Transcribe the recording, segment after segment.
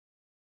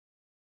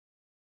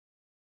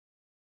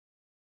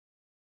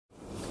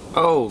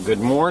Oh, good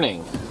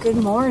morning. Good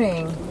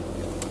morning.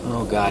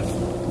 Oh, God.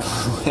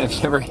 Have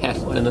you ever had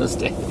one of those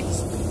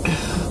days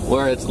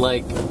where it's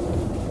like,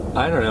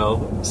 I don't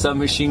know,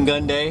 submachine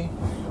gun day?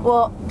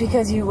 Well,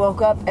 because you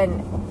woke up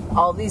and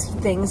all these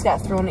things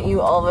got thrown at you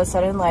all of a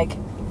sudden, like,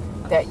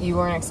 that you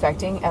weren't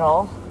expecting at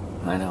all.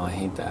 I know, I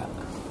hate that.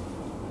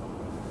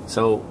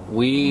 So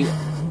we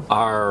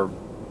are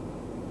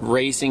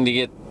racing to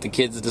get the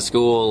kids to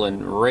school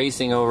and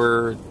racing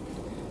over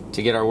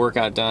to get our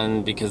workout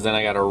done, because then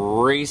I got to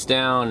race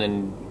down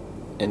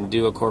and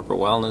do a corporate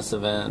wellness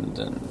event,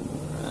 and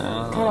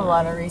Kind of a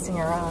lot of racing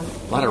around.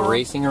 A lot of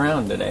racing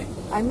around today.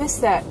 I miss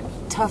that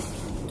tough.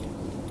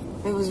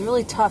 It was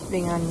really tough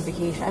being on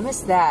vacation. I miss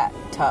that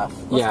tough.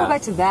 Let's go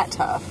back to that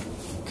tough.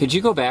 Could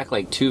you go back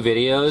like 2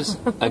 videos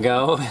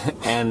ago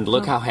and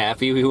look how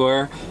happy we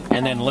were,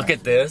 and then look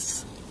at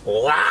this?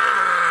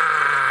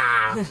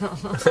 Wow!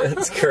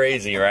 It's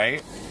crazy,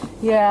 right?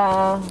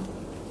 Yeah.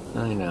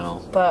 I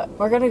know. But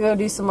we're going to go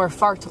do some more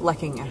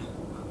fartlecking.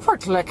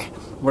 Fartlek.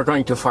 We're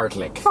going to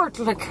Fartlek.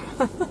 Fartlek.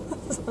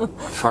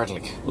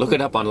 Fartlek. Look it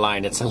up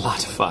online. It's a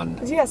lot of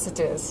fun. Yes, it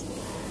is.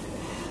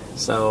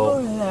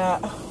 So,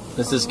 that.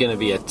 this is going to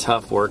be a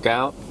tough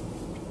workout.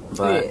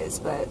 But it is,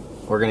 but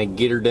we're going to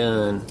get her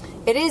done.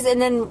 It is, and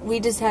then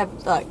we just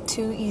have like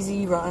 2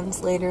 easy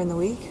runs later in the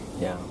week.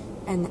 Yeah.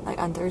 And like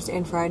on Thursday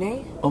and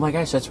Friday. Oh my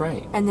gosh, that's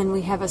right. And then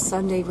we have a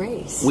Sunday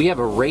race. We have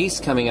a race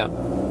coming up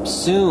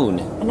soon.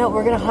 No,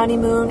 we're going to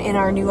honeymoon in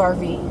our new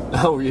RV.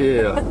 Oh,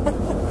 yeah.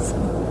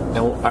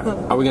 Now,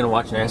 are we going to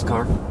watch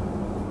NASCAR?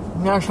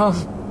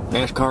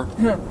 NASCAR?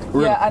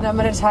 Yeah, and I'm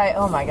going to tie...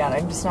 Oh my God,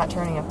 I'm just not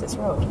turning up this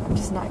road. I'm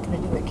just not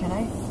going to do it, can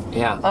I?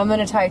 Yeah. I'm going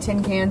to tie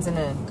tin cans and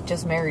a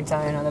just married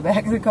sign on the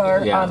back of the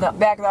car, Yeah. on the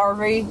back of the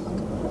RV.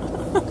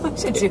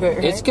 Should do it,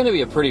 right? It's going to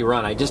be a pretty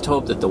run. I just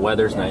hope that the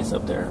weather's nice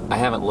up there. I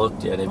haven't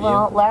looked yet, have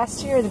Well, you?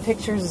 last year the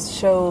pictures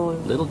showed...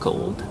 A little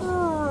cold.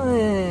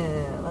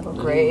 A little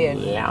gray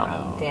and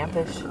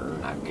dampish.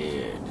 Not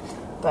good.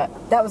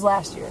 But that was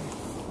last year.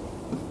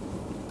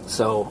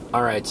 So,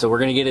 alright, so we're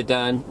going to get it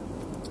done.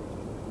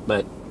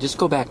 But just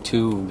go back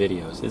 2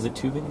 videos. Is it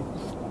 2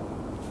 videos?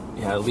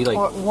 Yeah, it'll be like...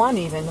 Or 1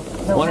 even.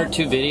 One or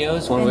 2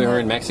 videos when we were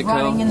in Mexico.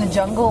 Running in the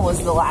jungle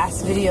was the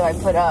last video I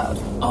put up.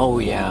 Oh,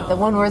 yeah. The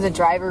one where the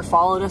driver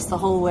followed us the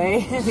whole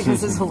way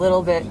because it's a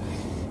little bit,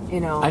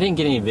 you know... I didn't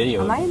get any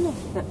video. Am I in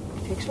the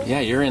picture? Yeah,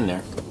 you're in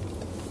there.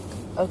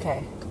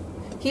 Okay.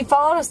 He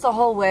followed us the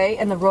whole way,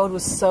 and the road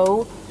was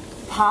so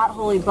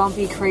potholy,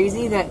 bumpy,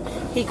 crazy that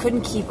he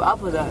couldn't keep up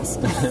with us.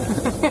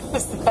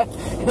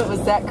 It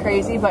was that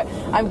crazy, but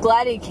I'm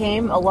glad he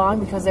came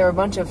along because there were a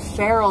bunch of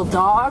feral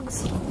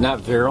dogs. Not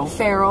viral?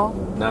 Feral.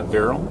 Not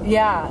viral?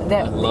 Yeah,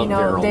 that, I love you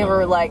know, viral. they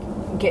were like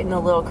getting a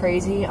little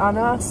crazy on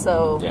us,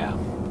 so yeah.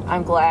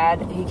 I'm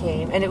glad he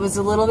came. And it was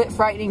a little bit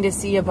frightening to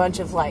see a bunch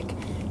of like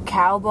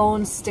cow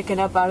bones sticking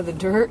up out of the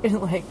dirt and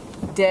like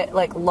dead,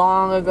 like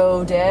long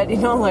ago dead, you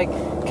know, like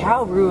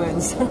cow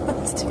ruins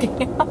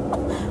sticking out.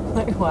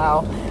 Like,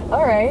 wow.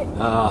 All right.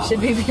 Should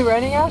we be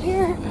running out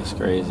here? That's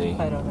crazy.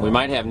 I don't know. We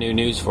might have new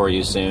news for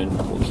you soon.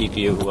 We'll keep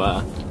you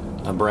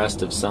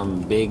abreast of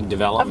some big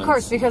developments. Of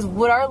course, because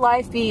would our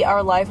life be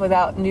our life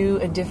without new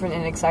and different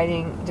and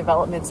exciting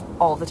developments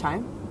all the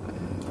time?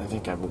 I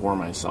think I've wore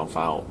myself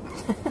out.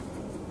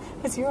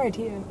 It's your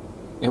idea.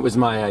 It was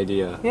my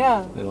idea.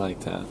 Yeah. I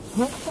like that.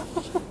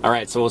 All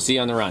right, so we'll see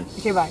you on the run.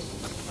 Okay, bye.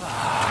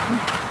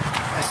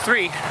 That's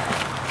 3.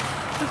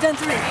 We've done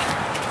 3.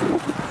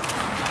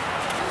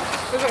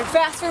 We're going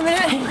fast for a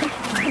minute,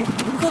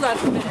 cool down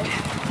for a minute.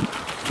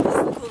 This is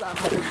the cool down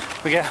part.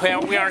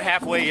 We aren't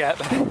halfway yet.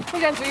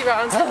 We've done 3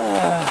 rounds. We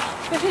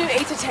have to do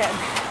 8 to 10.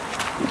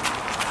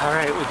 All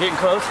right, we're getting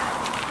close.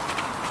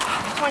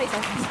 20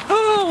 seconds.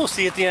 Oh, we'll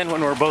see you at the end when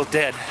we're both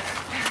dead.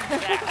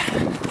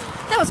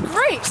 That was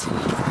great.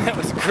 That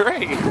was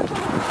great.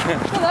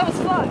 Oh, that was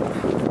fun.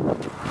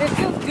 It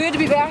feels good to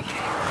be back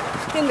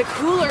in the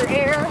cooler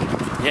air.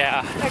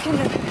 Yeah. Back in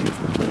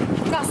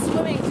the, not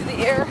swimming through the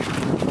air.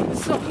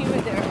 It's so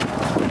humid there.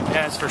 Yeah,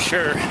 that's for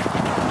sure.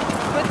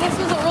 But this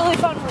was a really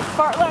fun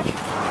fartlek.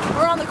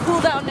 We're on the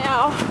cool down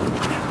now.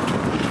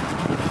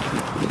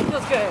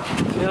 Feels good.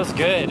 Feels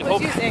good. What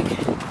do you think?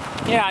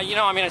 Yeah, you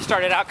know, I mean, I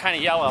started out kind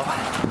of yellow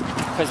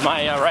because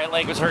my right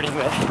leg was hurting,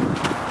 but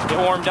it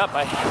warmed up.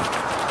 I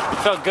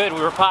felt good.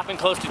 We were popping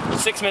close to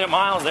 6-minute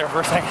miles there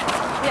for a second.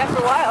 Yeah,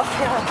 for a while.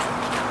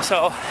 Yeah.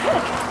 So,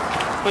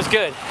 it was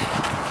good.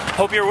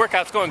 Hope your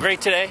workout's going great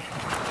today.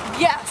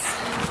 Yes.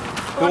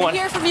 I want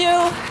to hear from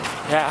you.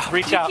 Yeah,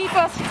 reach out. Keep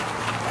us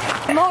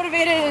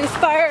motivated and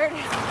inspired.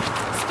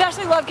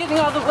 Especially love getting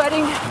all the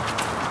wedding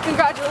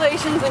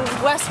congratulations and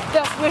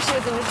best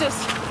wishes, and it's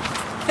just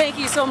thank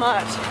you so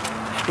much.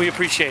 We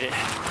appreciate it.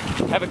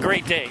 Have a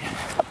great day.